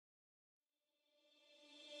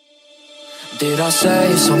Did I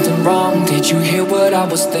say something wrong? Did you hear what I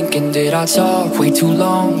was thinking? Did I talk way too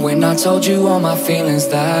long when I told you all my feelings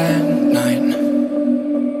that night?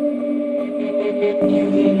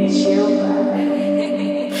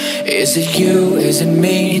 Is it you? Is it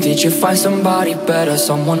me? Did you find somebody better?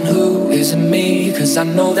 Someone who isn't me? 'Cause I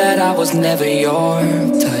know that I was never your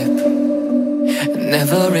type.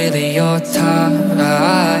 Never really your type.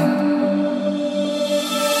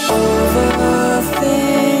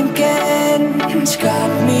 Overthinking's got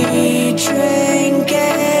me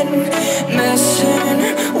drinking, messing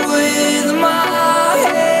with my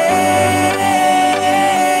head.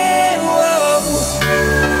 Whoa.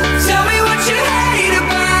 Tell me what you hate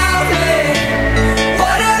about me.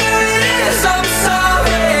 Whatever it is, I'm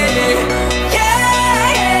sorry.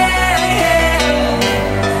 Yeah, yeah, yeah.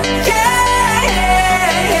 Yeah,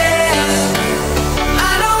 yeah.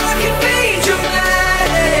 I know I can be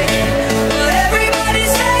dramatic, but everybody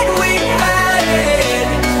said we had it.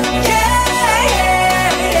 Yeah,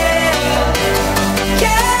 yeah, yeah.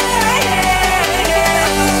 Yeah,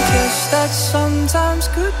 yeah. Guess that sometimes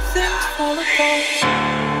good things fall apart.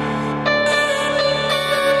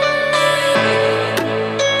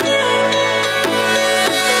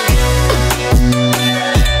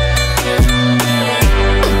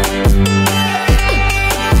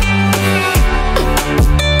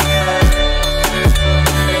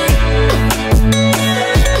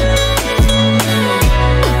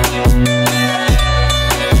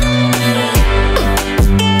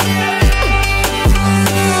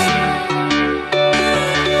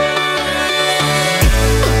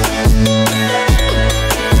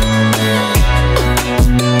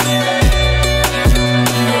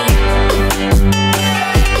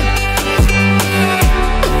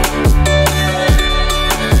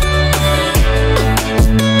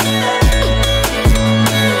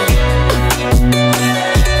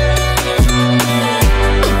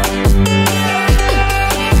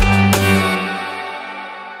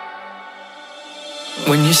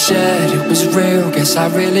 When you said it was real, guess I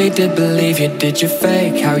really did believe you. Did you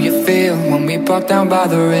fake how you feel when we walked down by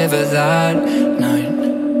the river that night?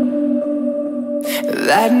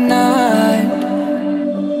 That night.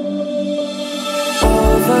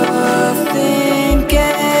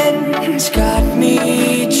 Overthinking's got me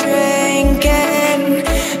drinking,